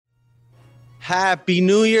Happy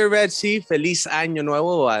New Year, Red Sea. Feliz Año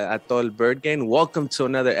Nuevo a todo el Bird Gang. Welcome to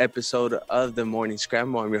another episode of the Morning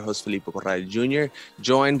Scramble. I'm your host, Felipe Corral Jr.,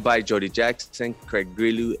 joined by Jody Jackson, Craig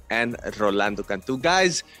Grillu, and Rolando Cantu.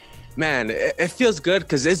 Guys, man, it feels good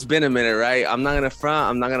because it's been a minute, right? I'm not going to front.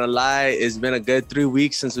 I'm not going to lie. It's been a good 3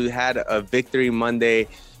 weeks since we had a Victory Monday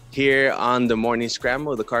here on the Morning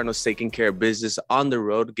Scramble. The Cardinals taking care of business on the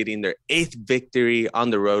road, getting their 8th victory on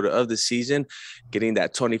the road of the season, getting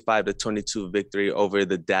that 25-22 victory over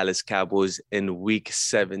the Dallas Cowboys in Week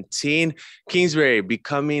 17. Kingsbury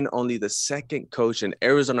becoming only the second coach in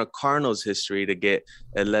Arizona Cardinals history to get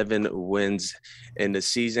 11 wins in the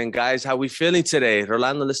season. Guys, how we feeling today?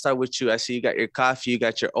 Rolando, let's start with you. I see you got your coffee, you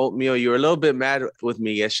got your oatmeal. You were a little bit mad with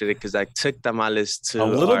me yesterday because I took tamales to a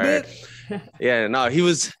little bit. Yeah, no, he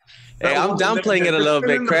was. Hey, I'm downplaying it a little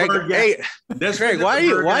bit, Craig. Hey, Craig, why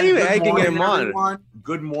are you egging him on?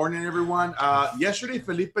 Good morning, everyone. Yesterday,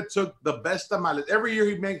 Felipe took the best tamales. Every year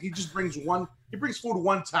he just brings one. He brings food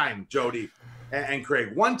one time, Jody and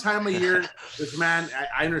Craig. One time a year. This man,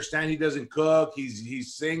 I understand he doesn't cook.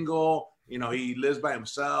 He's single. You know, he lives by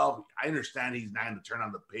himself. I understand he's not going to turn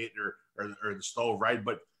on the pit or the stove, right?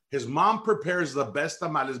 But his mom prepares the best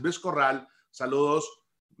tamales. Biscorral, saludos.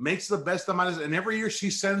 Makes the best tamales, and every year she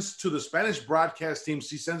sends to the Spanish broadcast team,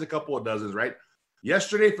 she sends a couple of dozens, right?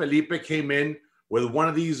 Yesterday, Felipe came in with one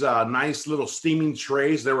of these nice little steaming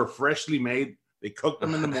trays. They were freshly made. They cooked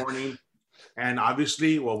them in the morning, and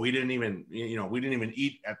obviously, well, we didn't even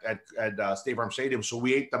eat at State Farm Stadium, so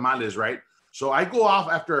we ate tamales, right? So I go off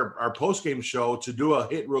after our post-game show to do a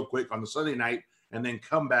hit real quick on the Sunday night, and then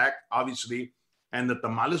come back, obviously, and the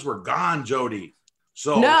tamales were gone, Jody.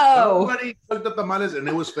 So somebody took the tamales, and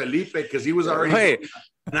it was Felipe because he was already.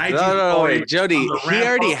 Wait, Jody, he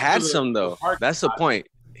already had some though. That's the point.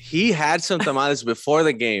 He had some tamales before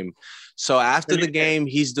the game. So after the game,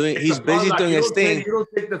 he's busy doing his thing.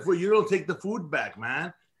 You don't take the food back,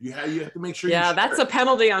 man. You have to make sure. Yeah, that's a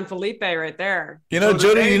penalty on Felipe right there. You know,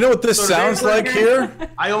 Jody, you know what this sounds like here?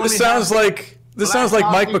 This sounds like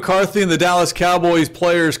Mike McCarthy and the Dallas Cowboys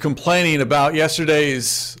players complaining about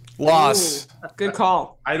yesterday's loss. Ooh, good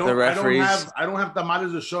call. I don't have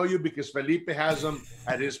tamales to show you because Felipe has them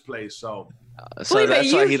at his place. So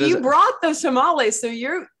Felipe, you brought those tamales, so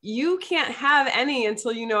you can't have any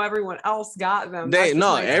until you know everyone else got them.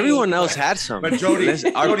 Everyone else had some. But Jody,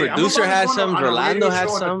 our producer had some. Rolando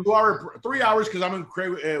had some. 3 hours because I'm in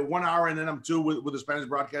Craig 1 hour and then I'm 2 with the Spanish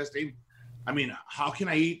broadcast team. I mean, how can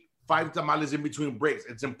I eat 5 tamales in between breaks?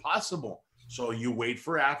 It's impossible. So you wait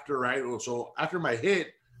for after, right? So after my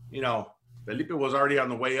hit, you know, Felipe was already on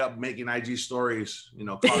the way up making IG stories, you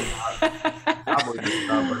know, calling out.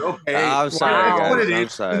 But okay. I'm sorry, guys. I'm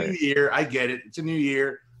sorry. It's a new year. I get it. It's a new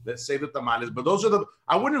year. Let's save the tamales. But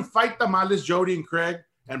I wouldn't fight tamales, Jody and Craig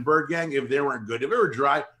and Bird Gang, if they weren't good, if they were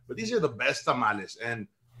dry. But these are the best tamales. And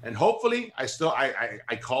hopefully I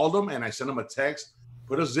called them and I sent them a text,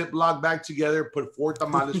 put a Ziploc bag together, put 4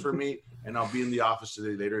 tamales for me. And I'll be in the office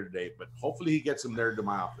later today, but hopefully he gets them there to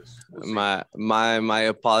my office. We'll my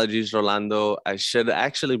apologies, Rolando. I should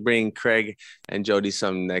actually bring Craig and Jody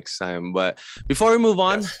some next time. But before we move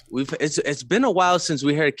on, it's been a while since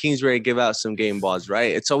we heard Kingsbury give out some game balls,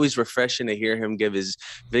 right? It's always refreshing to hear him give his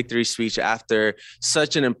victory speech after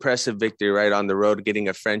such an impressive victory right on the road, getting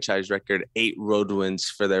a franchise record 8 road wins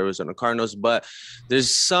for the Arizona Cardinals. But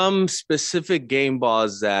there's some specific game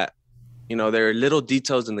balls that, you know, there are little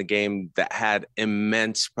details in the game that had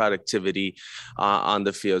immense productivity on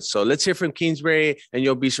the field. So let's hear from Kingsbury, and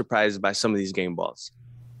you'll be surprised by some of these game balls.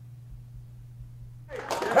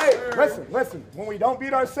 Hey, listen. When we don't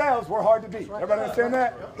beat ourselves, we're hard to beat. Everybody understand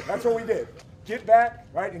that? That's what we did. Get back,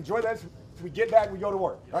 right? Enjoy that. We get back, we go to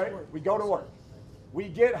work, right? We go to work. We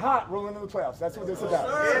get hot rolling into the playoffs. That's what this is about.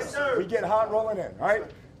 Yes, sir. We get hot rolling in, right?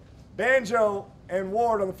 Banjo and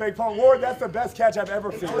Ward on the fake phone. Ward, that's the best catch I've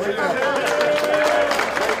ever seen. Great job.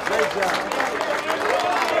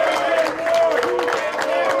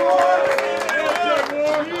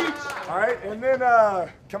 All right, and then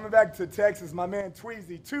coming back to Texas, my man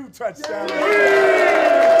Tweezy, 2 touchdowns.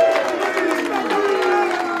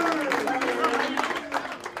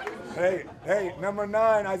 Hey, number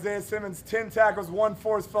 9, Isaiah Simmons, 10 tackles, 1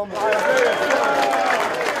 forced fumble.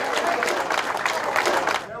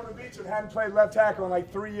 Hadn't played left tackle in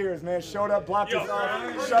like 3 years, man. Showed up, blocked his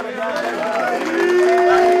arm, shut it down.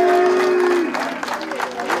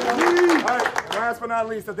 All right, last but not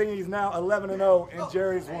least, I think he's now 11-0 in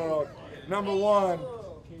Jerry's world. Number 1,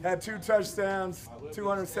 had 2 touchdowns,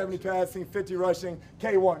 270 passing, 50 rushing.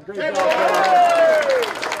 K1, great job.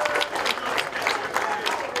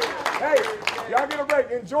 Hey, y'all get a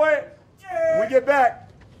break. Enjoy it. When we get back,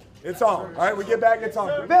 It's on. All right, we get back. It's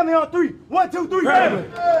on. Family on 3. 1, 2, 3.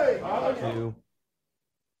 Family.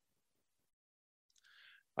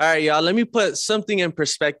 All right, y'all. Let me put something in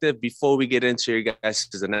perspective before we get into your guys'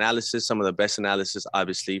 analysis. Some of the best analysis,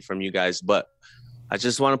 obviously, from you guys. But I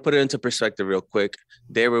just want to put it into perspective real quick.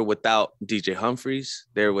 They were without DJ Humphries.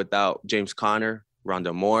 They were without James Conner,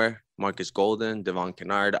 Rondale Moore, Marcus Golden, Devon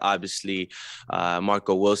Kennard, obviously,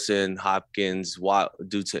 Marco Wilson, Hopkins, Watt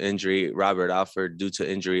due to injury, Robert Alford due to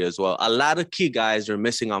injury as well. A lot of key guys are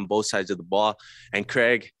missing on both sides of the ball. And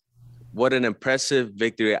Craig, what an impressive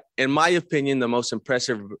victory. In my opinion, the most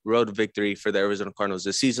impressive road victory for the Arizona Cardinals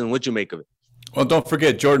this season. What'd you make of it? Well, don't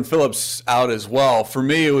forget, Jordan Phillips out as well. For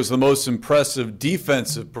me, it was the most impressive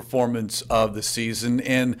defensive performance of the season.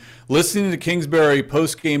 And listening to Kingsbury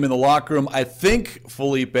post-game in the locker room, I think,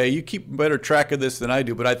 Felipe, you keep better track of this than I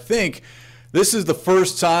do, but I think this is the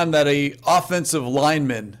first time that a offensive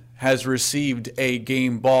lineman has received a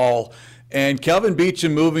game ball. And Kelvin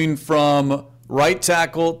Beachum moving from right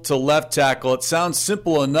tackle to left tackle. It sounds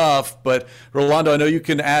simple enough, but Rolando, I know you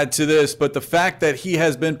can add to this, but the fact that he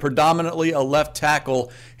has been predominantly a left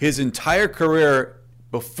tackle his entire career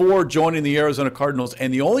before joining the Arizona Cardinals,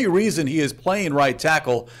 and the only reason he is playing right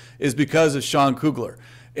tackle is because of Sean Kugler.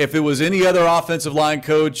 If it was any other offensive line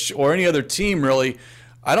coach or any other team, really,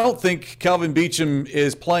 I don't think Kelvin Beachum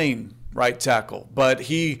is playing right tackle, but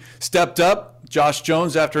he stepped up. Josh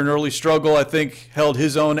Jones, after an early struggle, I think held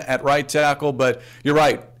his own at right tackle. But you're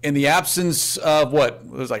right. In the absence of it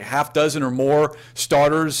was like half dozen or more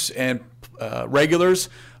starters and regulars,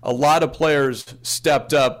 a lot of players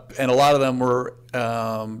stepped up, and a lot of them were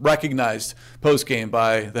recognized post-game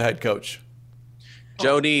by the head coach.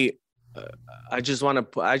 Jody, I just want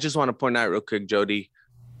to point out real quick, Jody,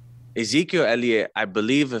 Ezekiel Elliott, I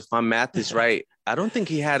believe if my math is right, I don't think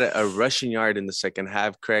he had a rushing yard in the second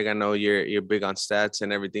half. Craig, I know you're big on stats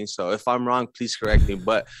and everything, so if I'm wrong, please correct me.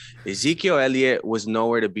 But Ezekiel Elliott was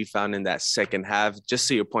nowhere to be found in that second half. Just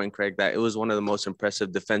to your point, Craig, that it was one of the most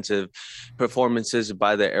impressive defensive performances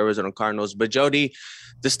by the Arizona Cardinals. But Jody,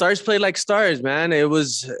 the Stars played like stars, man. It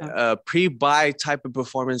was a pre-bye type of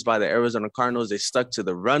performance by the Arizona Cardinals. They stuck to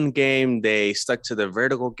the run game. They stuck to the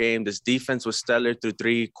vertical game. This defense was stellar through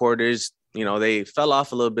 3 quarters. You know, they fell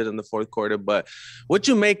off a little bit in the fourth quarter, but what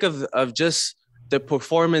you make of just the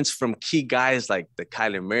performance from key guys like the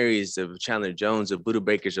Kyler Murrays, the Chandler Jones, the Budda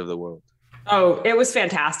Bakers of the world? Oh, it was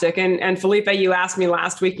fantastic. And Felipe, you asked me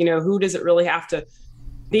last week, who does it really have to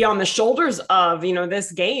be on the shoulders of,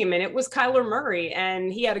 this game? And it was Kyler Murray,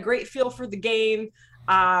 and he had a great feel for the game.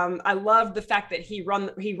 I loved the fact that he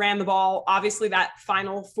ran the ball. Obviously, that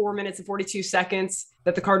final 4 minutes and 42 seconds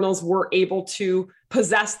that the Cardinals were able to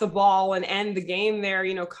possess the ball and end the game there.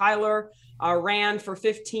 Kyler ran for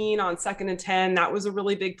 15 on 2nd and 10. That was a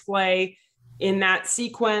really big play in that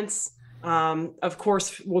sequence. Of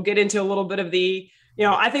course, we'll get into a little bit of the,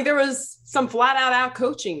 I think there was some flat out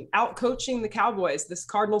outcoaching the Cowboys, this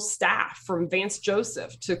Cardinals staff, from Vance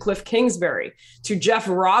Joseph to Cliff Kingsbury to Jeff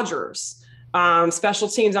Rogers. Special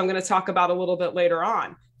teams I'm going to talk about a little bit later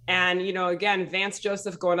on. And, again, Vance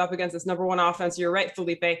Joseph going up against this number 1 offense. You're right,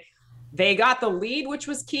 Felipe. They got the lead, which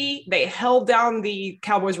was key. They held down the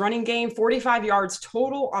Cowboys running game, 45 yards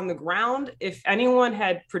total on the ground. If anyone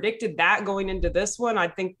had predicted that going into this one, I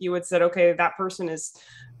think you would have said, okay, that person is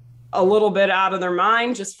a little bit out of their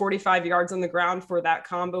mind. Just 45 yards on the ground for that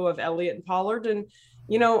combo of Elliott and Pollard. And,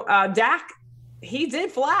 Dak, he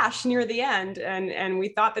did flash near the end, and we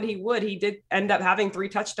thought that he would. He did end up having 3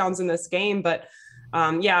 touchdowns in this game. But,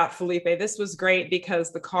 Felipe, this was great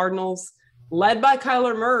because the Cardinals, led by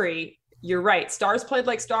Kyler Murray, you're right, stars played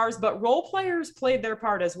like stars, but role players played their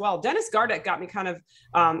part as well. Dennis Gardeck got me kind of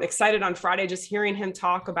excited on Friday just hearing him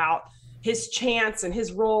talk about his chance and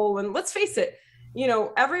his role. And let's face it,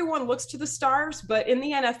 everyone looks to the stars, but in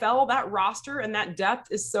the NFL, that roster and that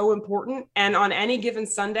depth is so important. And on any given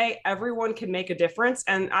Sunday, everyone can make a difference.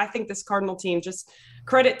 And I think this Cardinal team, just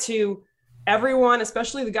credit to everyone,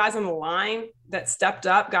 especially the guys on the line that stepped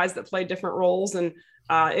up, guys that played different roles. And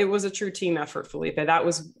it was a true team effort, Felipe. That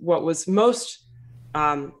was what was most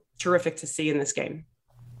terrific to see in this game.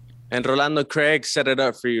 And Rolando, Craig set it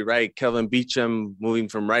up for you, right? Kelvin Beachum moving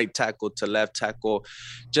from right tackle to left tackle.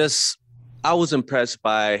 I was impressed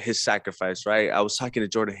by his sacrifice, right? I was talking to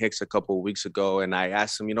Jordan Hicks a couple of weeks ago, and I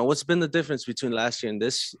asked him, what's been the difference between last year and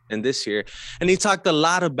this year? And he talked a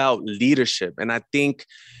lot about leadership. And I think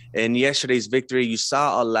in yesterday's victory, you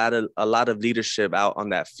saw a lot of leadership out on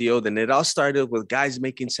that field. And it all started with guys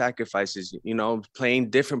making sacrifices, playing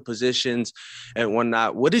different positions and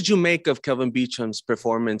whatnot. What did you make of Kelvin Beachum's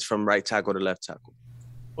performance from right tackle to left tackle?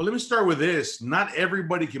 Well, let me start with this. Not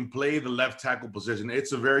everybody can play the left tackle position.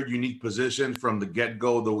 It's a very unique position from the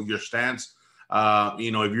get-go, your stance.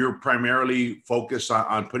 If you're primarily focused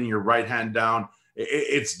on putting your right hand down,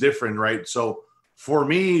 it's different, right? So for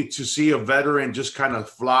me to see a veteran just kind of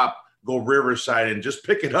flop, go Riverside, and just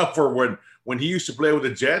pick it up for when he used to play with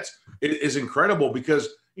the Jets, it is incredible because,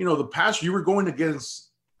 the pass, you were going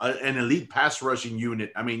against an elite pass rushing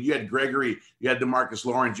unit. I mean, you had Gregory, you had DeMarcus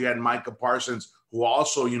Lawrence, you had Micah Parsons, who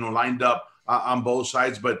also, lined up on both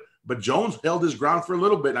sides. But Jones held his ground for a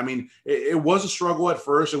little bit. I mean, it was a struggle at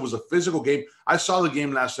first. It was a physical game. I saw the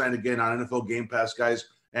game last night again on NFL Game Pass, guys,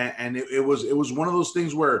 and it was one of those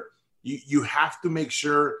things where you have to make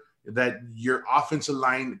sure that your offensive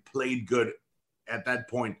line played good at that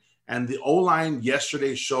point. And the O-line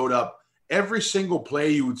yesterday showed up. Every single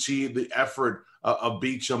play you would see the effort of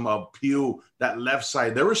Beachum, of Pugh, that left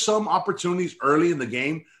side. There were some opportunities early in the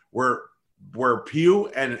game where Pugh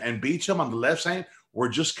and Beachum on the left side were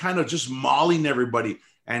just kind of just mauling everybody.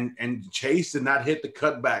 And Chase did not hit the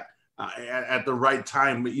cutback at the right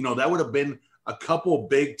time. But, that would have been a couple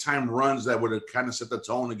big-time runs that would have kind of set the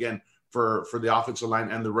tone again for the offensive line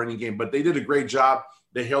and the running game. But they did a great job.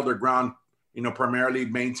 They held their ground, primarily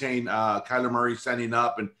maintain Kyler Murray standing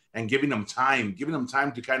up and giving them time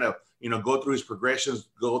to kind of, go through his progressions,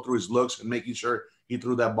 go through his looks, and making sure he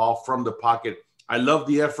threw that ball from the pocket. I love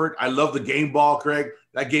the effort. I love the game ball, Craig.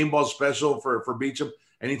 That game ball is special for Beachum.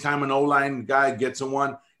 Anytime an O-line guy gets in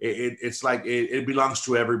one, it's like it belongs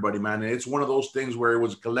to everybody, man. And it's one of those things where it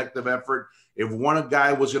was a collective effort. If one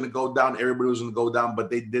guy was going to go down, everybody was going to go down, but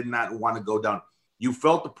they did not want to go down. You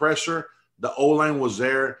felt the pressure. The O-line was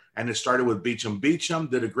there, and it started with Beachum. Beachum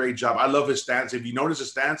did a great job. I love his stance. If you notice his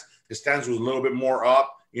stance was a little bit more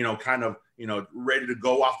up, ready to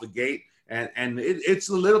go off the gate. And it's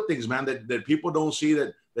the little things, man, that people don't see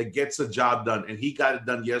that gets the job done. And he got it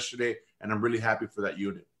done yesterday, and I'm really happy for that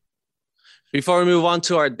unit. Before we move on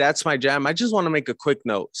to our That's My Jam, I just want to make a quick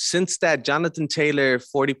note. Since that Jonathan Taylor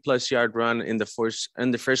 40-plus yard run in the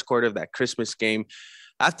first quarter of that Christmas game,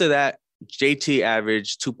 after that, JT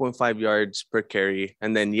averaged 2.5 yards per carry.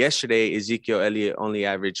 And then yesterday, Ezekiel Elliott only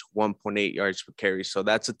averaged 1.8 yards per carry. So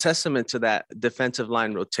that's a testament to that defensive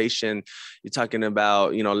line rotation. You're talking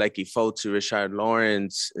about, Lecky Fotu, Rashard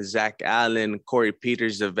Lawrence, Zach Allen, Corey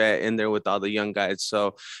Peters, the vet in there with all the young guys.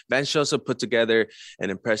 So Vance Joseph put together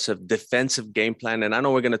an impressive defensive game plan. And I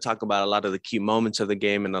know we're going to talk about a lot of the key moments of the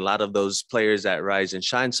game and a lot of those players that rise and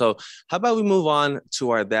shine. So how about we move on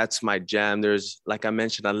to our That's My Jam? There's, like I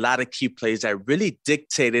mentioned, a lot of key plays that really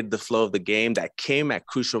dictated the flow of the game, that came at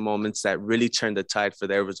crucial moments, that really turned the tide for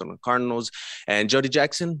the Arizona Cardinals. And Jody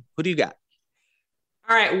Jackson, who do you got?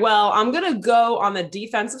 All right, well, I'm going to go on the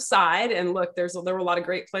defensive side. And look, there were a lot of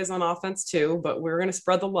great plays on offense too, but we're going to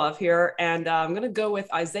spread the love here. And I'm going to go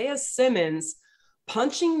with Isaiah Simmons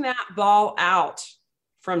punching that ball out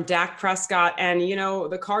from Dak Prescott. And,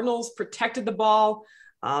 the Cardinals protected the ball.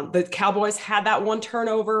 The Cowboys had that one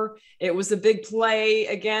turnover. It was a big play.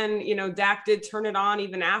 Again, Dak did turn it on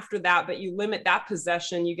even after that, but you limit that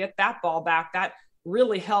possession. You get that ball back. That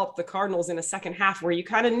really helped the Cardinals in the second half where you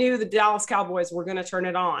kind of knew the Dallas Cowboys were going to turn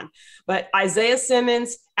it on. But Isaiah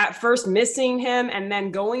Simmons at first missing him and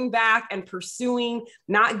then going back and pursuing,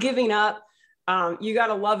 not giving up. You got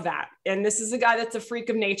to love that. And this is a guy that's a freak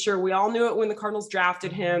of nature. We all knew it when the Cardinals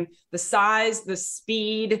drafted him. The size, the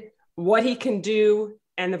speed, what he can do,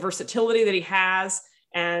 and the versatility that he has.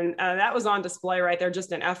 And that was on display right there,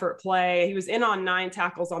 just an effort play. He was in on 9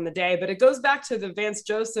 tackles on the day, but it goes back to the Vance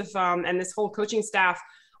Joseph and this whole coaching staff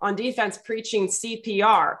on defense preaching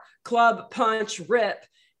CPR, club, punch, rip.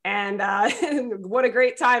 And what a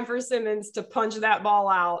great time for Simmons to punch that ball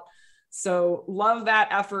out. So love that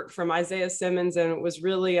effort from Isaiah Simmons. And it was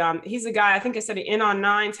really, he's a guy, I think I said in on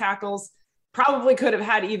 9 tackles, probably could have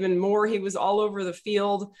had even more. He was all over the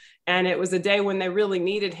field, and it was a day when they really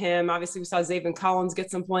needed him. Obviously, we saw Zaven Collins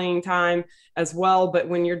get some playing time as well, but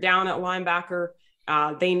when you're down at linebacker,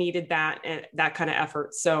 they needed that kind of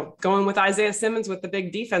effort. So going with Isaiah Simmons with the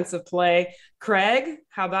big defensive play. Craig,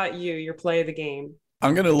 how about you? Your play of the game.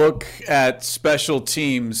 I'm going to look at special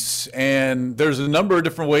teams, and there's a number of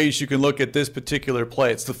different ways you can look at this particular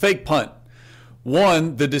play. It's the fake punt.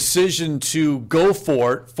 One, the decision to go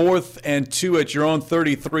for it, 4th and 2 at your own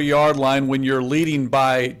 33-yard line when you're leading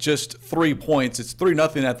by just 3 points. It's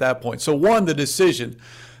 3-0 at that point. So one, the decision.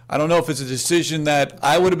 I don't know if it's a decision that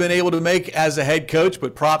I would have been able to make as a head coach,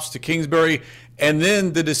 but props to Kingsbury. And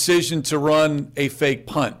then the decision to run a fake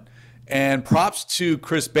punt. And props to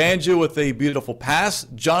Chris Banjo with a beautiful pass.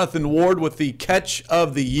 Jonathan Ward with the catch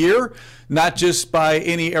of the year, not just by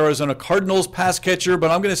any Arizona Cardinals pass catcher,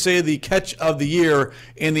 but I'm going to say the catch of the year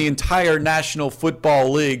in the entire National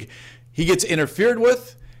Football League. He gets interfered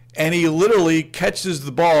with, and he literally catches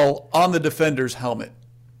the ball on the defender's helmet.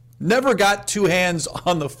 Never got two hands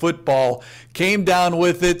on the football, came down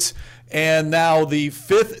with it, and now the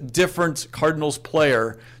fifth different Cardinals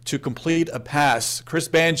player to complete a pass. Chris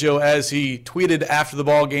Banjo, as he tweeted after the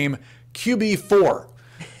ball game, QB4.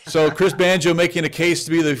 So Chris Banjo making a case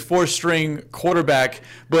to be the fourth-string quarterback.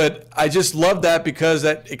 But I just love that because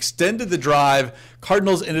that extended the drive.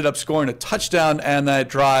 Cardinals ended up scoring a touchdown on that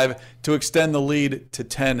drive to extend the lead to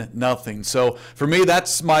 10-0. So for me,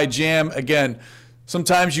 that's my jam. Again,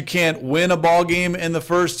 sometimes you can't win a ball game in the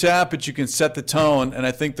first half, but you can set the tone. And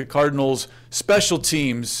I think the Cardinals' special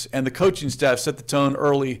teams and the coaching staff set the tone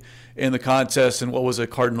early in the contest and what was a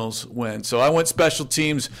Cardinals win. So I went special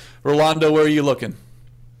teams. Rolando, where are you looking?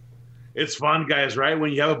 It's fun, guys, right?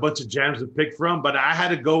 When you have a bunch of jams to pick from. But I had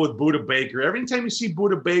to go with Budda Baker. Every time you see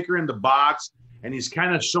Budda Baker in the box and he's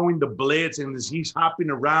kind of showing the blitz and he's hopping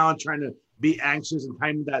around trying to be anxious and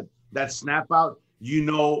timing that snap out, you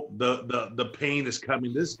know the pain is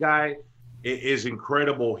coming. This guy is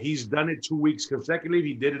incredible. He's done it 2 weeks consecutively.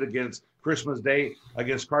 He did it against Christmas Day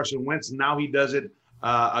against Carson Wentz. Now he does it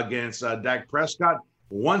against Dak Prescott.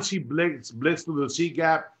 Once he blitzed through the C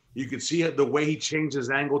gap, you could see the way he changed his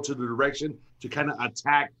angle to the direction to kind of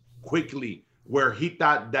attack quickly where he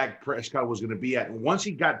thought Dak Prescott was going to be at. And once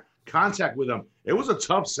he got contact with him, it was a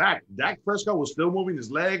tough sack. Dak Prescott was still moving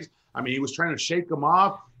his legs. I mean, he was trying to shake him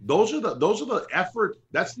off. Those are the effort.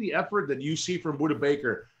 That's the effort that you see from Budda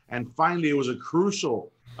Baker. And finally, it was a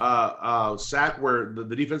crucial sack where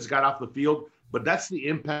the defense got off the field. But that's the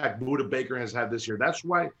impact Budda Baker has had this year. That's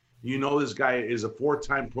why you know this guy is a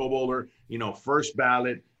four-time Pro Bowler, first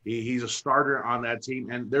ballot. He's a starter on that team,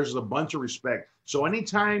 and there's a bunch of respect. So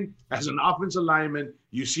anytime as an offensive lineman,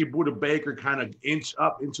 you see Budda Baker kind of inch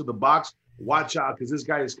up into the box, watch out because this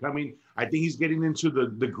guy is coming. I think he's getting into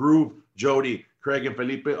the groove, Jody, Craig, and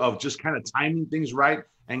Felipe, of just kind of timing things right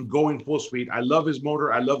and going full speed. I love his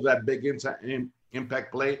motor. I love that big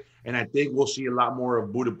impact play, and I think we'll see a lot more of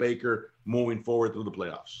Budda Baker moving forward through the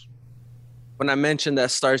playoffs. When I mentioned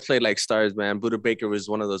that stars play like stars, man, Budda Baker was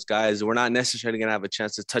one of those guys. We're not necessarily going to have a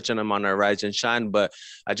chance to touch on him on our Rise and Shine, but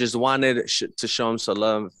I just wanted to show him some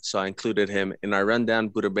love, so I included him in our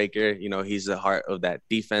rundown. Budda Baker, he's the heart of that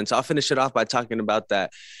defense. I'll finish it off by talking about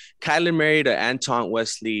that Kyler Murray to Antoine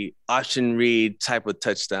Wesley option read type of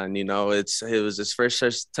touchdown. It was his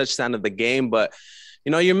first touchdown of the game, but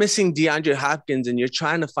you're missing DeAndre Hopkins and you're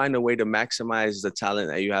trying to find a way to maximize the talent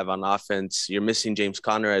that you have on offense. You're missing James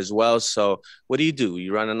Conner as well. So what do?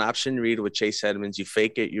 You run an option read with Chase Edmonds. You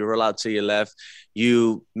fake it. You roll out to your left.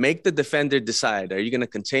 You make the defender decide, are you going to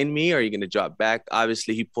contain me or are you going to drop back?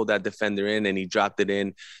 Obviously, he pulled that defender in and he dropped it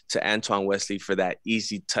in to Antoine Wesley for that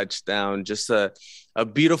easy touchdown. Just a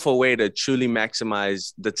beautiful way to truly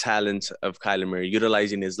maximize the talent of Kyler Murray,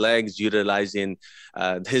 utilizing his legs, utilizing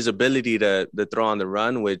his ability to throw on the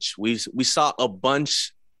run, which we saw a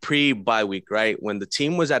bunch pre-bye week, right? When the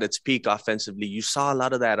team was at its peak offensively, you saw a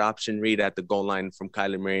lot of that option read at the goal line from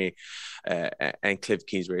Kyler Murray and Cliff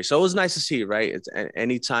Kingsbury. So it was nice to see, right? It's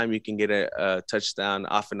anytime you can get a touchdown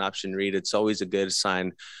off an option read, it's always a good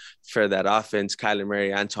sign for that offense. Kyler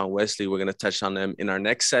Murray, Antoine Wesley, we're going to touch on them in our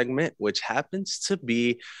next segment, which happens to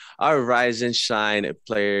be our Rise and Shine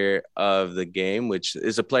player of the game, which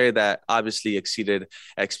is a player that obviously exceeded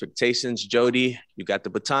expectations. Jody, you got the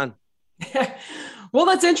baton. Well,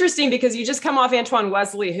 that's interesting because you just come off Antoine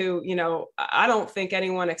Wesley, who, I don't think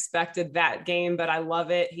anyone expected that game, but I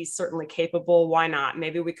love it. He's certainly capable. Why not?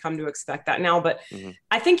 Maybe we come to expect that now, but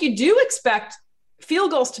I think you do expect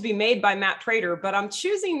field goals to be made by Matt Prater, but I'm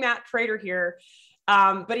choosing Matt Prater here.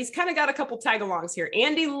 But he's kind of got a couple tag-alongs here.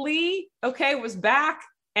 Andy Lee, was back.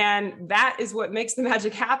 And that is what makes the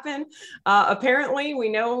magic happen. Apparently, we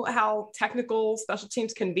know how technical special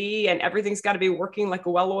teams can be, and everything's got to be working like a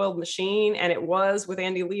well-oiled machine. And it was with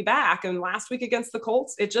Andy Lee back. And last week against the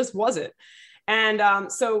Colts, it just wasn't. And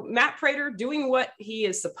so Matt Prater doing what he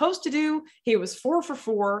is supposed to do. He was 4 for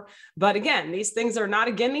 4. But again, these things are not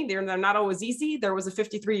a gimme. They're not always easy. There was a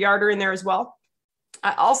 53-yarder in there as well.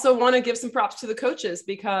 I also want to give some props to the coaches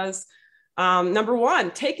because, number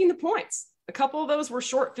one, taking the points. A couple of those were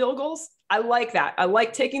short field goals. I like that. I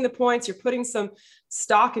like taking the points. You're putting some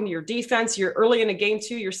stock into your defense. You're early in a game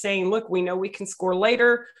too. You're saying, look, we know we can score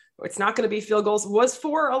later. It's not going to be field goals. Was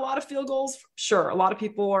for a lot of field goals? Sure. A lot of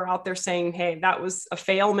people are out there saying, hey, that was a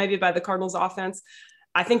fail maybe by the Cardinals offense.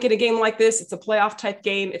 I think in a game like this, it's a playoff type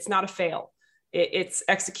game. It's not a fail. It's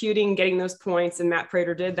executing, getting those points, and Matt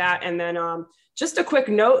Prater did that. And then just a quick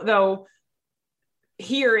note, though,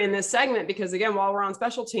 here in this segment, because again, while we're on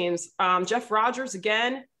special teams, Jeff Rogers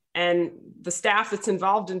again, and the staff that's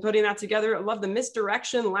involved in putting that together. I love the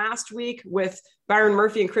misdirection last week with Byron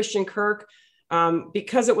Murphy and Christian Kirk.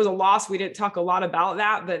 Because it was a loss, we didn't talk a lot about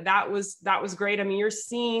that, but that was great. I mean, you're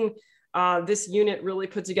seeing this unit really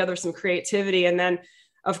put together some creativity. And then,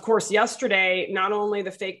 of course, yesterday, not only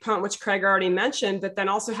the fake punt, which Craig already mentioned, but then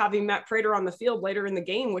also having Matt Prater on the field later in the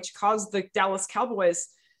game, which caused the Dallas Cowboys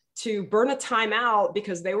to burn a timeout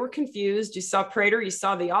because they were confused. You saw Prater, you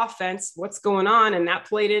saw the offense, what's going on? And that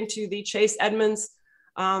played into the Chase Edmonds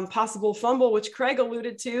possible fumble, which Craig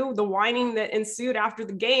alluded to, the whining that ensued after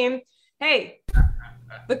the game. Hey,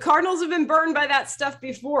 the Cardinals have been burned by that stuff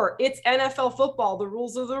before. It's NFL football. The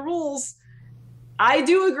rules are the rules. I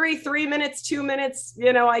do agree 3 minutes, 2 minutes,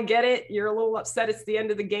 I get it. You're a little upset it's the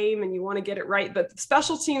end of the game and you want to get it right. But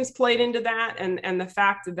special teams played into that, and the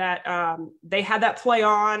fact that they had that play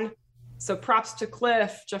on. So props to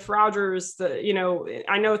Cliff, Jeff Rogers. I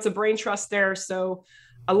know it's a brain trust there. So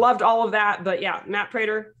I loved all of that. But yeah, Matt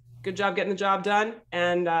Prater, good job getting the job done.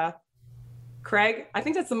 And Craig, I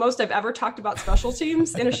think that's the most I've ever talked about special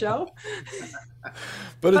teams in a show.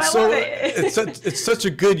 But it's such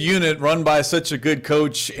a good unit run by such a good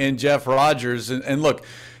coach in Jeff Rogers. And look,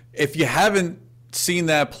 if you haven't seen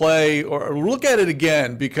that play, or look at it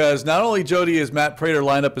again, because not only Jody is Matt Prater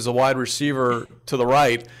lined up as a wide receiver to the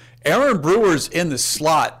right, Aaron Brewer's in the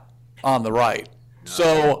slot on the right.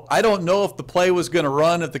 So I don't know if the play was going to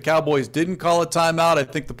run if the Cowboys didn't call a timeout. I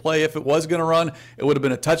think the play, if it was going to run, it would have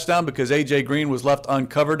been a touchdown because A.J. Green was left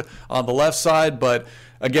uncovered on the left side. But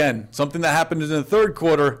again, something that happened in the third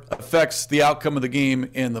quarter affects the outcome of the game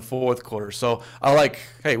in the fourth quarter. So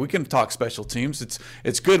hey, we can talk special teams.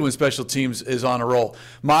 It's good when special teams is on a roll.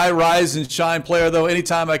 My rise and shine player, though,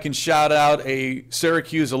 anytime I can shout out a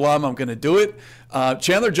Syracuse alum, I'm going to do it.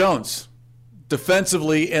 Chandler Jones.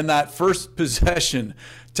 Defensively in that first possession,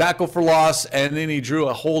 tackle for loss, and then he drew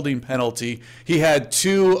a holding penalty. He had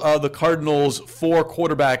 2 of the Cardinals' 4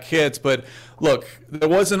 quarterback hits, but look, there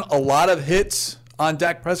wasn't a lot of hits on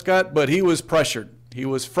Dak Prescott, but he was pressured. He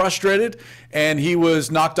was frustrated, and he was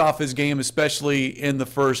knocked off his game, especially in the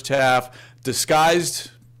first half.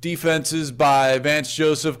 Disguised defenses by Vance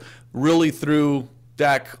Joseph really threw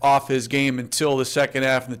Dak off his game until the second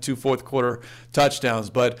half and the 2 fourth quarter touchdowns.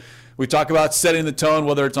 But we talk about setting the tone,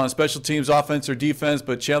 whether it's on special teams, offense, or defense,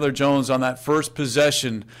 but Chandler Jones on that first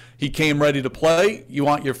possession, he came ready to play. You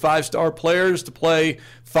want your 5-star players to play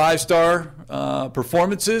 5-star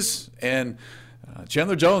performances, and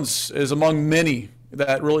Chandler Jones is among many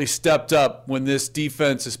that really stepped up when this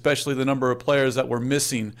defense, especially the number of players that were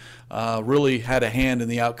missing, really had a hand in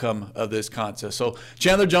the outcome of this contest. So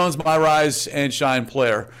Chandler Jones, my rise and shine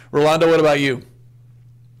player. Rolando, what about you?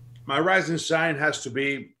 My rise and shine has to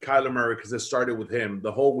be Kyler Murray because it started with him.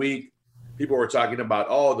 The whole week, people were talking about,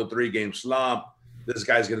 the 3-game slump. This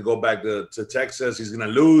guy's going to go back to Texas. He's going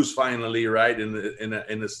to lose finally, right, in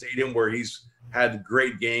a stadium where he's had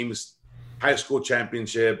great games, high school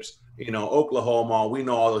championships, Oklahoma. We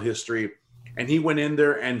know all the history. And he went in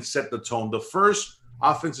there and set the tone. The first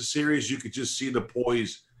offensive series, you could just see the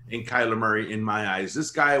poise in Kyler Murray in my eyes.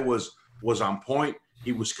 This guy was on point.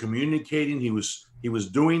 He was communicating. He was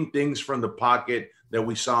doing things from the pocket that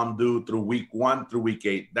we saw him do through week 1 through week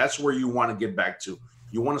 8. That's where you want to get back to.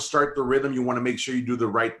 You want to start the rhythm. You want to make sure you do the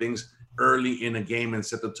right things early in a game and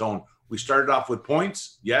set the tone. We started off with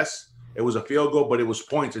points. Yes, it was a field goal, but it was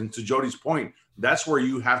points. And to Jody's point, that's where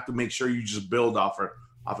you have to make sure you just build off it.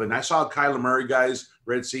 And I saw Kyler Murray, guys,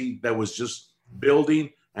 Red Sea, that was just building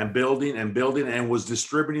and building and building and was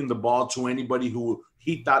distributing the ball to anybody who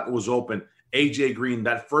he thought was open. A.J. Green,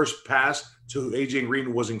 that first pass to A.J.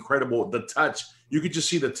 Green was incredible. The touch, you could just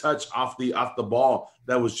see the touch off the ball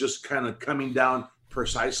that was just kind of coming down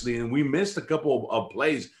precisely. And we missed a couple of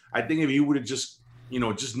plays. I think if he would have just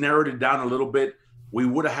narrowed it down a little bit, we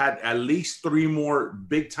would have had at least 3 more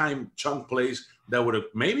big-time chunk plays that would have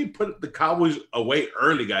maybe put the Cowboys away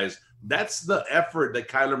early, guys. That's the effort that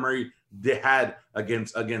Kyler Murray had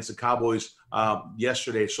against the Cowboys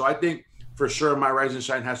yesterday. So I think for sure my rise and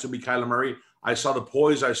shine has to be Kyler Murray. I saw the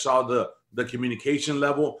poise. I saw the communication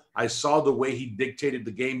level. I saw the way he dictated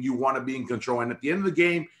the game. You want to be in control. And at the end of the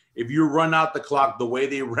game, if you run out the clock the way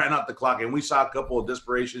they ran out the clock, and we saw a couple of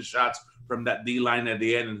desperation shots from that D-line at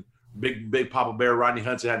the end, and big Papa Bear Rodney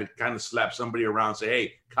Hudson had to kind of slap somebody around and say,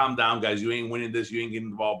 hey, calm down, guys. You ain't winning this. You ain't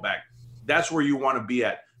getting the ball back. That's where you want to be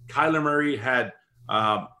at. Kyler Murray had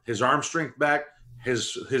his arm strength back,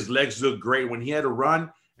 His legs look great. When he had to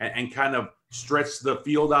run and kind of stretch the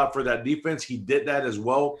field out for that defense, he did that as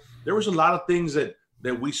well. There was a lot of things that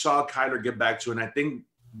we saw Kyler get back to, and I think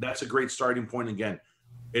that's a great starting point again.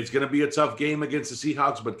 It's going to be a tough game against the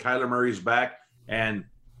Seahawks, but Kyler Murray's back. And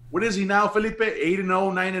what is he now, Felipe? 8-0,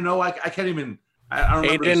 9-0? I can't even – I don't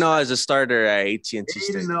remember. 8-0 as a starter at AT&T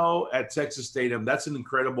Stadium. 8-0 at Texas Stadium. That's an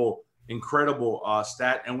incredible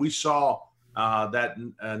stat. And we saw that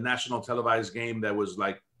national televised game that was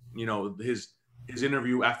like, you know, his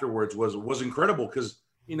interview afterwards was incredible because,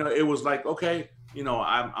 you know, it was like, okay, you know,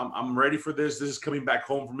 I'm ready for this. This is coming back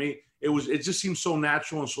home for me. It just seems so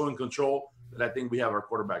natural and so in control that I think we have our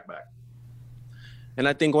quarterback back. And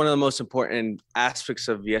I think one of the most important aspects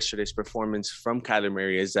of yesterday's performance from Kyler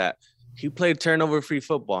Murray is that he played turnover-free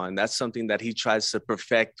football, and that's something that he tries to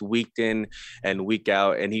perfect week in and week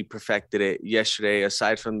out, and he perfected it yesterday.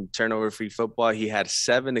 Aside from turnover-free football, he had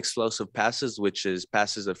 7 explosive passes, which is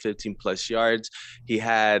passes of 15-plus yards. He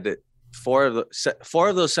had four of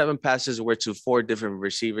those 7 passes were to 4 different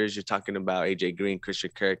receivers. You're talking about AJ Green,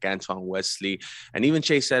 Christian Kirk, Antoine Wesley, and even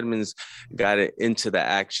Chase Edmonds got it into the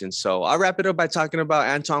action. So I'll wrap it up by talking about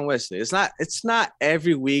Antoine Wesley. It's not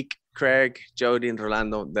every week, Craig, Jody, and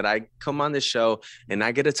Rolando, that I come on the show and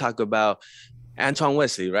I get to talk about Antoine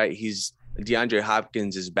Wesley, right? He's DeAndre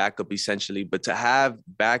Hopkins' backup essentially, but to have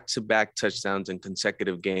back-to-back touchdowns in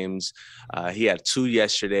consecutive games, he had 2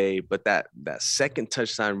 yesterday, but that second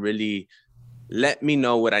touchdown really let me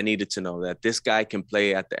know what I needed to know, that this guy can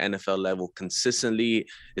play at the NFL level consistently.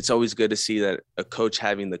 It's always good to see that a coach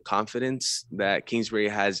having the confidence that Kingsbury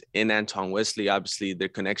has in Antoine Wesley. Obviously, their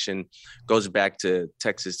connection goes back to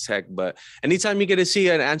Texas Tech, but anytime you get to see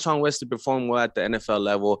an Antoine Wesley perform well at the NFL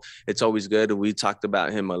level, it's always good. We talked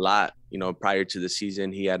about him a lot, you know, prior to the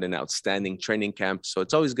season. He had an outstanding training camp, so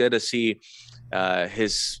it's always good to see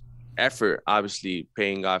his effort obviously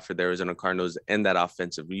paying off for the Arizona Cardinals and that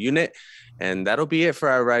offensive unit. And that'll be it for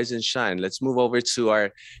our Rise and Shine. Let's move over to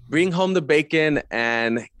our Bring Home the Bacon.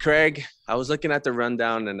 And Craig, I was looking at the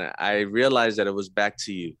rundown and I realized that it was back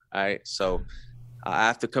to you. All right. So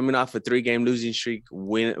after coming off a 3-game losing streak,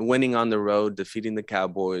 winning on the road, defeating the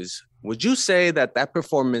Cowboys, would you say that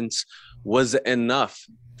performance was enough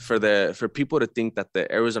for people to think that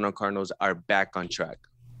the Arizona Cardinals are back on track?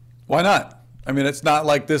 Why not? I mean, it's not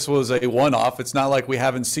like this was a one-off. It's not like we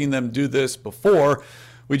haven't seen them do this before.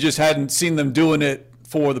 We just hadn't seen them doing it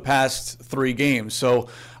for the past 3 games. So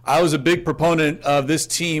I was a big proponent of this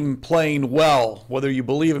team playing well, whether you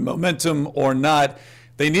believe in momentum or not.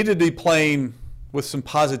 They needed to be playing with some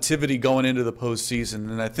positivity going into the postseason.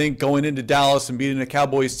 And I think going into Dallas and beating a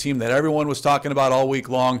Cowboys team that everyone was talking about all week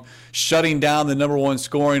long, shutting down the #1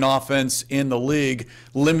 scoring offense in the league,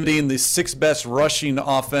 limiting the 6th best rushing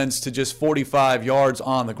offense to just 45 yards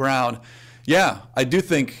on the ground. Yeah, I do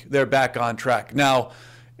think they're back on track. Now,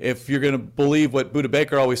 if you're going to believe what Budda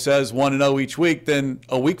Baker always says, 1-0 each week, then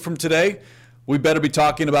a week from today, we better be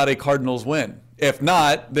talking about a Cardinals win. If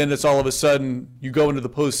not, then it's all of a sudden you go into the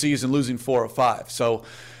postseason losing 4 of 5. So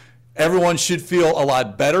everyone should feel a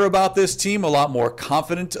lot better about this team, a lot more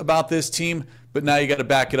confident about this team. But now you got to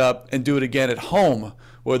back it up and do it again at home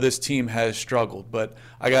where this team has struggled. But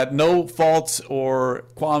I got no faults or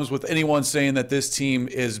qualms with anyone saying that this team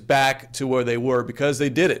is back to where they were because they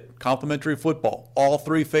did it. Complimentary football, all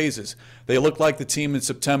 3 phases. They looked like the team in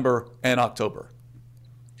September and October.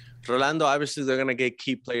 Rolando, obviously they're going to get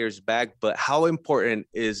key players back, but how important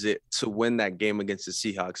is it to win that game against the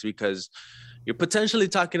Seahawks? Because you're potentially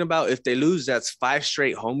talking about, if they lose, that's 5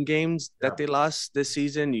 straight home games that they lost this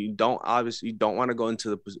season. You don't want to go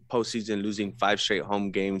into the postseason losing 5 straight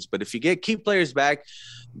home games. But if you get key players back,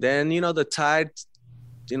 then, you know, the tide,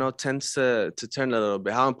 you know, tends to turn a little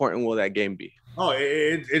bit. How important will that game be? Oh,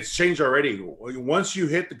 it's changed already. Once you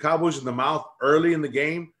hit the Cowboys in the mouth early in the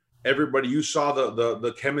game, everybody, you saw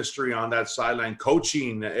the chemistry on that sideline,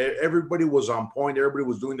 coaching, everybody was on point, everybody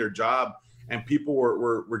was doing their job, and people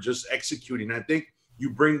were just executing. I think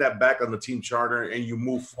you bring that back on the team charter and you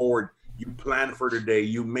move forward. You plan for today.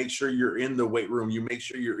 You make sure you're in the weight room. You make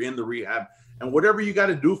sure you're in the rehab. And whatever you got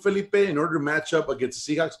to do, Felipe, in order to match up against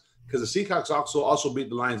the Seahawks, because the Seahawks also beat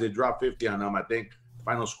the Lions. They dropped 50 on them, I think.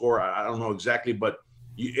 Final score, I don't know exactly, but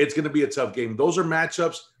it's going to be a tough game. Those are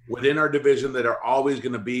matchups within our division that are always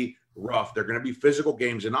going to be rough. They're going to be physical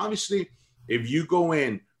games. And obviously, if you go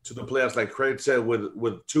in to the playoffs, like Craig said,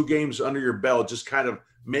 with 2 games under your belt, just kind of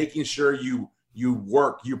making sure you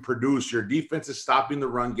work, you produce, your defense is stopping the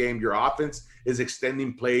run game, your offense is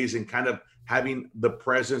extending plays and kind of having the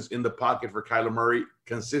presence in the pocket for Kyler Murray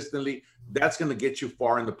consistently, that's going to get you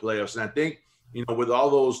far in the playoffs. And I think with all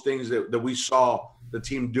those things that we saw the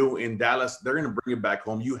team do in Dallas, they're going to bring it back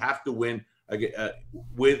home. You have to win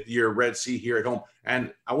with your Red Sea here at home.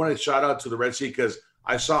 And I want to shout out to the Red Sea because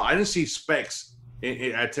I didn't see specks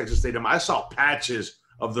at Texas Stadium. I saw patches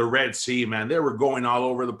of the Red Sea, man. They were going all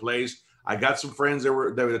over the place. I got some friends that were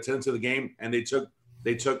attending to the game, and they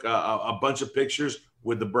took a bunch of pictures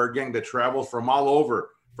with the Bird Gang that traveled from all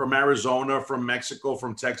over, from Arizona, from Mexico,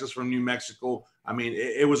 from Texas, from New Mexico. I mean,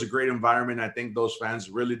 it was a great environment. I think those fans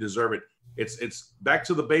really deserve it. It's back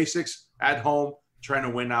to the basics at home, trying to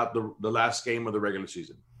win out the last game of the regular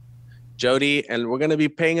season. Jody, and we're going to be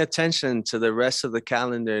paying attention to the rest of the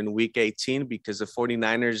calendar in Week 18 because the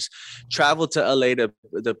 49ers travel to LA to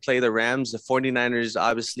play the Rams. The 49ers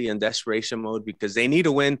obviously in desperation mode because they need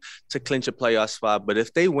a win to clinch a playoff spot. But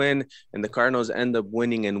if they win and the Cardinals end up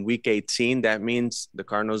winning in Week 18, that means the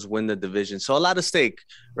Cardinals win the division. So a lot at stake,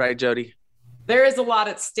 right, Jody? There is a lot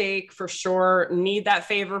at stake for sure. Need that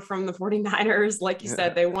favor from the 49ers. Like you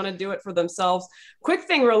said, they want to do it for themselves. Quick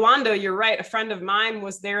thing, Rolando, you're right. A friend of mine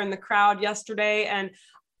was there in the crowd yesterday, and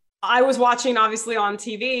I was watching obviously on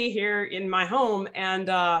TV here in my home. And,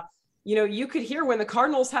 you could hear when the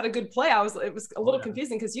Cardinals had a good play. It was a little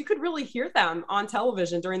confusing because you could really hear them on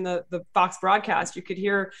television during the Fox broadcast. You could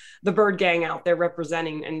hear the Bird Gang out there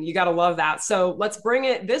representing, and you got to love that. So let's bring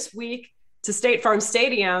it this week to State Farm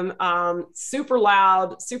Stadium, super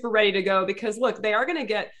loud, super ready to go, because look, they are going to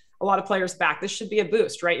get a lot of players back. This should be a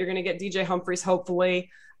boost, right? You're going to get DJ Humphries, hopefully,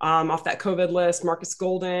 off that COVID list, Marcus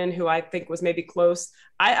Golden, who I think was maybe close.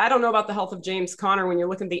 I don't know about the health of James Conner. When you're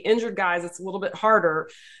looking at the injured guys, it's a little bit harder.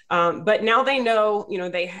 But now they know,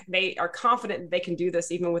 they are confident that they can do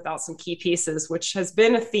this even without some key pieces, which has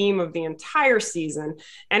been a theme of the entire season.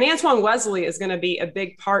 And Antoine Wesley is going to be a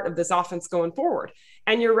big part of this offense going forward.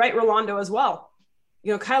 And you're right, Rolando, as well.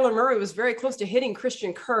 Kyler Murray was very close to hitting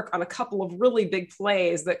Christian Kirk on a couple of really big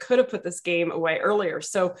plays that could have put this game away earlier.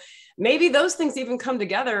 So maybe those things even come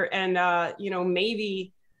together and,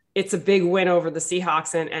 maybe it's a big win over the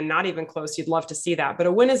Seahawks and not even close. You'd love to see that. But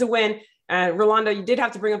a win is a win. And Rolando, you did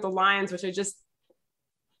have to bring up the Lions, which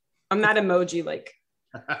I'm that emoji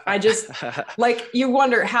I just you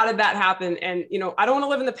wonder, how did that happen? And, I don't want to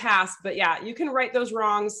live in the past, but yeah, you can right those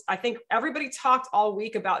wrongs. I think everybody talked all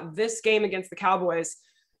week about this game against the Cowboys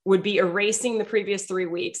would be erasing the previous 3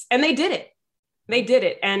 weeks. And they did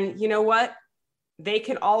it. And you know what? They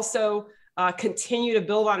can also continue to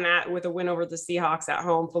build on that with a win over the Seahawks at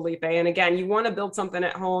home, Felipe. And again, you want to build something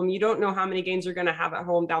at home. You don't know how many games you're going to have at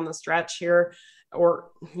home down the stretch here, or,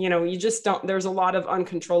 you just don't. There's a lot of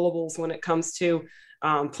uncontrollables when it comes to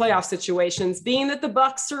playoff situations, being that the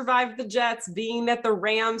Bucs survived the Jets, being that the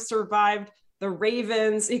Rams survived the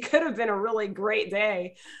Ravens. It could have been a really great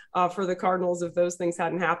day for the Cardinals if those things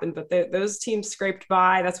hadn't happened, but those teams scraped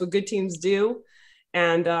by. That's what good teams do.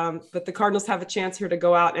 And but the Cardinals have a chance here to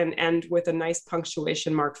go out and end with a nice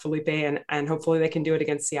punctuation mark, Felipe, and hopefully they can do it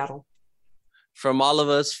against Seattle. From all of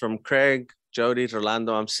us, from Craig, Jody,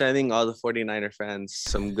 Rolando, I'm sending all the 49er fans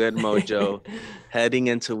some good mojo heading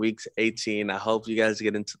into Week 18. I hope you guys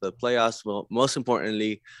get into the playoffs. Well, most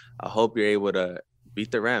importantly, I hope you're able to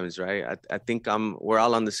beat the Rams, right? I think we're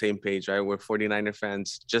all on the same page, right? We're 49er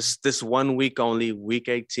fans. Just this 1 week only, Week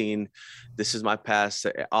 18. This is my pass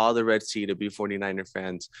to all the Red Sea to be 49er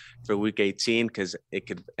fans for Week 18 because it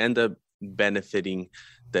could end up benefiting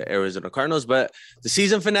the Arizona Cardinals. But the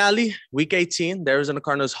season finale, Week 18, the Arizona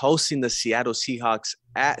Cardinals hosting the Seattle Seahawks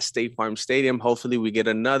at State Farm Stadium. Hopefully we get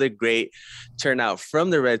another great turnout from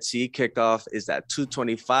the Red Sea. Kickoff is at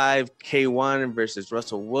 2:25. K1 versus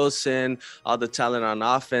Russell Wilson. All the talent on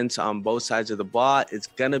offense on both sides of the ball. It's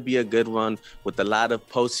going to be a good one with a lot of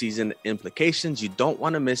postseason implications. You don't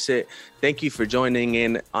want to miss it. Thank you for joining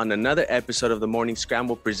in on another episode of the Morning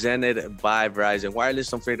Scramble presented by Verizon Wireless.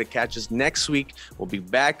 Don't forget to catch us next week. We'll be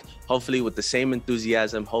back, hopefully with the same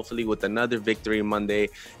enthusiasm, hopefully with another victory Monday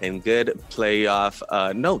and good playoff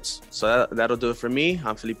notes. So that'll do it for me.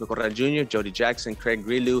 I'm Felipe Corral Jr., Jody Jackson, Craig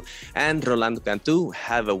Grillu, and Rolando Cantu.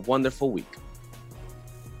 Have a wonderful week.